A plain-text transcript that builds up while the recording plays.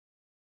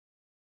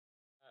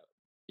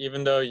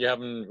even though you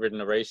haven't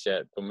ridden a race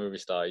yet for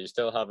Movistar, you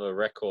still have a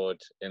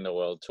record in the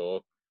World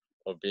Tour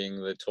of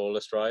being the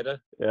tallest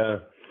rider. Yeah.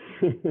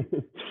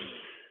 It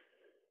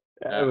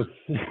was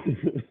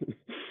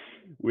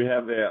we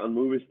have on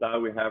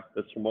Movistar we have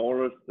the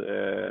smallest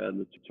and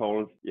the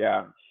tallest.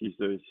 Yeah, she's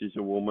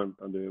a woman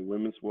on the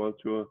women's World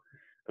Tour,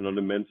 and on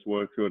the men's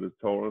World Tour the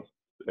tallest.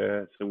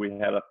 So we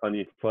had a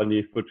funny photo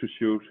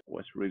shoot. It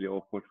was really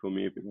awkward for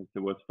me because it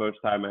was the first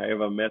time I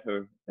ever met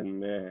her,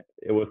 and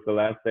it was the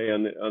last day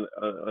on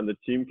the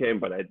team camp,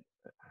 but I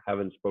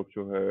haven't spoke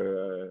to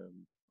her.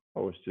 I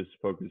was just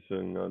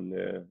focusing on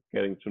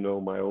getting to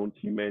know my own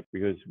teammates,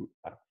 because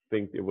I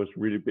think it was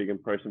really big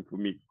impression for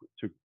me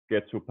to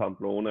get to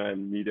Pamplona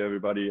and meet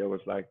everybody. I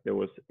was like, there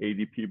was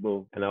 80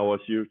 people, and I was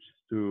used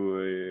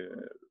to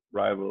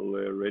rival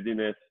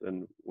readiness,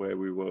 and where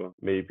we were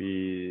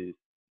maybe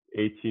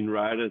 18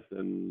 riders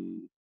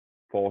and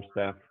 4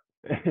 staff.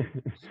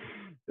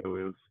 So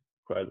it was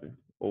quite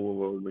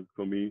overwhelming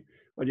for me.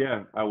 But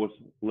yeah, I was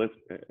left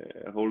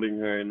holding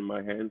her in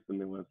my hands, and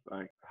there was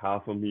like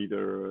half a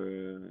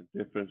meter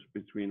difference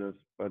between us.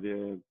 But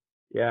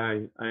yeah,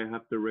 I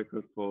have the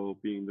record for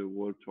being the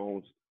world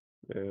tallest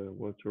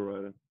World Tour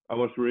rider. I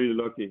was really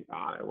lucky.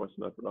 I was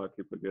not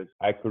lucky because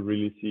I could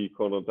really see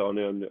Conor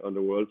Downey on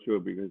the World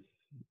Tour, because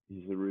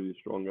he's a really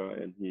strong guy,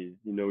 and he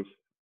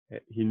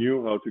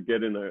knew how to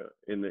get in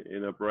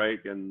a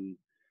break, and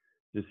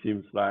it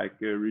seems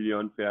like really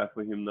unfair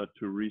for him not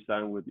to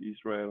re-sign with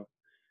Israel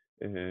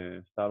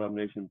Startup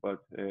Nation.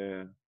 But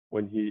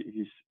when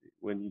he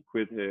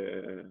quit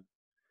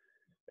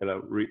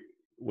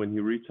when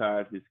he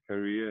retired his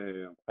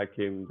career, I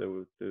came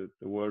the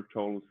world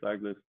tallest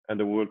cyclist and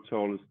the world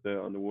tallest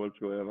on the World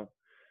Tour ever.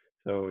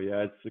 So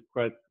yeah, it's a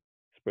quite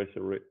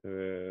special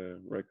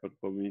record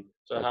for me.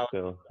 So how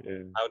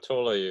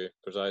tall are you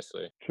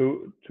precisely?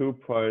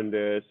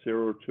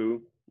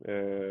 2.02.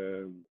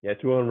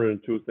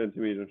 202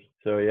 centimeters.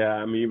 So yeah,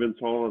 I'm even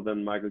taller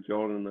than Michael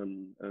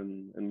Jordan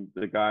and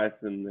the guys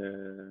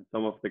in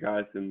some of the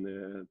guys in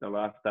The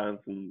Last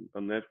Dance on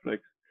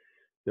Netflix.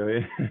 So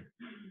yeah,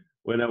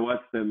 when I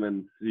watch them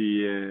and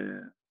see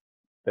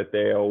that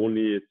they are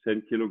only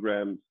 10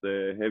 kilograms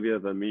heavier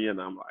than me,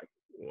 and I'm like,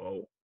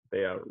 whoa,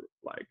 they are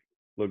like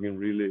looking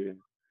really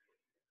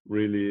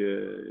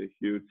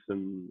huge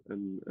and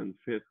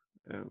fit.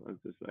 I'm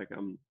just like,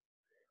 I'm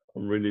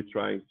really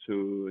trying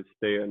to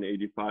stay on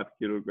 85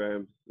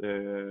 kilograms,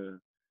 and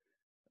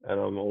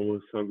I'm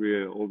almost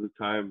hungry all the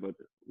time. But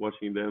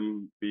watching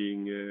them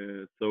being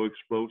so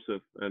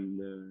explosive,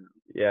 and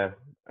yeah,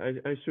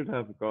 I should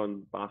have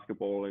gone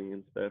basketballing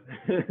instead.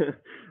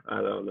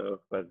 I don't know,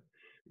 but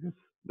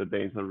the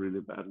Danes are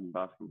really bad in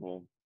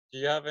basketball. Do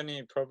you have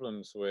any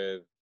problems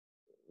with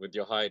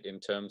your height in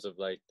terms of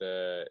like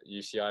the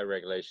UCI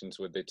regulations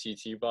with the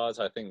TT bars?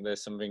 I think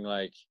there's something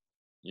like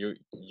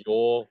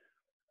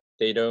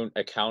they don't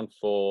account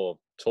for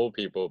tall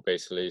people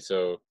basically,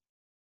 so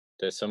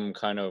there's some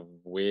kind of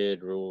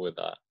weird rule with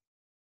that.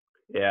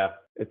 Yeah,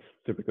 it's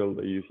typical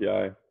the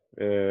UCI.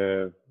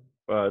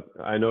 But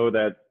I know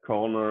that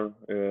Conor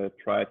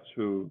tried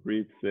to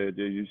reach the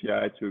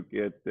UCI to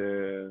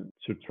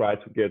try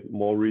to get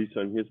more reach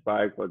on his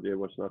bike, but it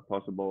was not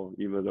possible,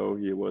 even though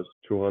he was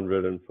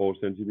 204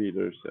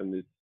 centimeters,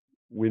 and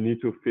we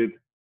need to fit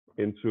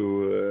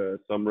into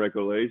some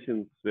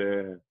regulations.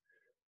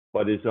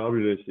 But it's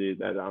obviously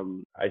that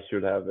I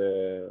should have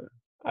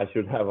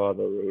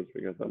other rules,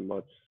 because I'm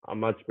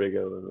much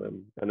bigger than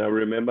them. And I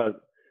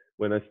remember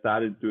when I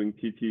started doing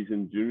TTs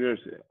in juniors,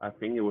 I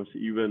think it was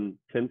even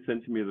 10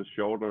 centimeters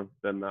shorter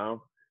than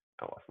now.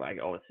 I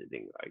was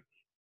sitting like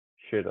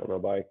shit on a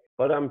bike,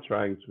 but I'm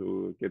trying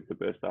to get the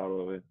best out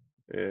of it.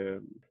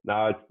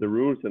 Now it's the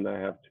rules, and I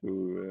have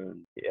to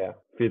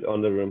fit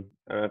under them.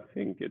 And I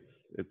think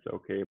it's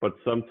okay. But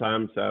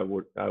sometimes I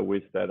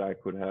wish that I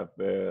could have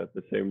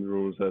the same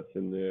rules as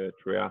in the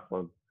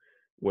triathlon,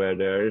 where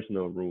there is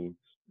no rules.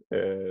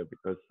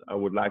 Because I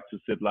would like to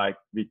sit like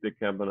Victor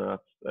Campenaerts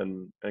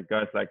and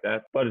guys like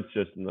that, but it's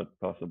just not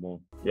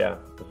possible. Yeah,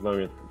 as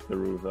long as the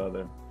rules are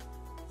there.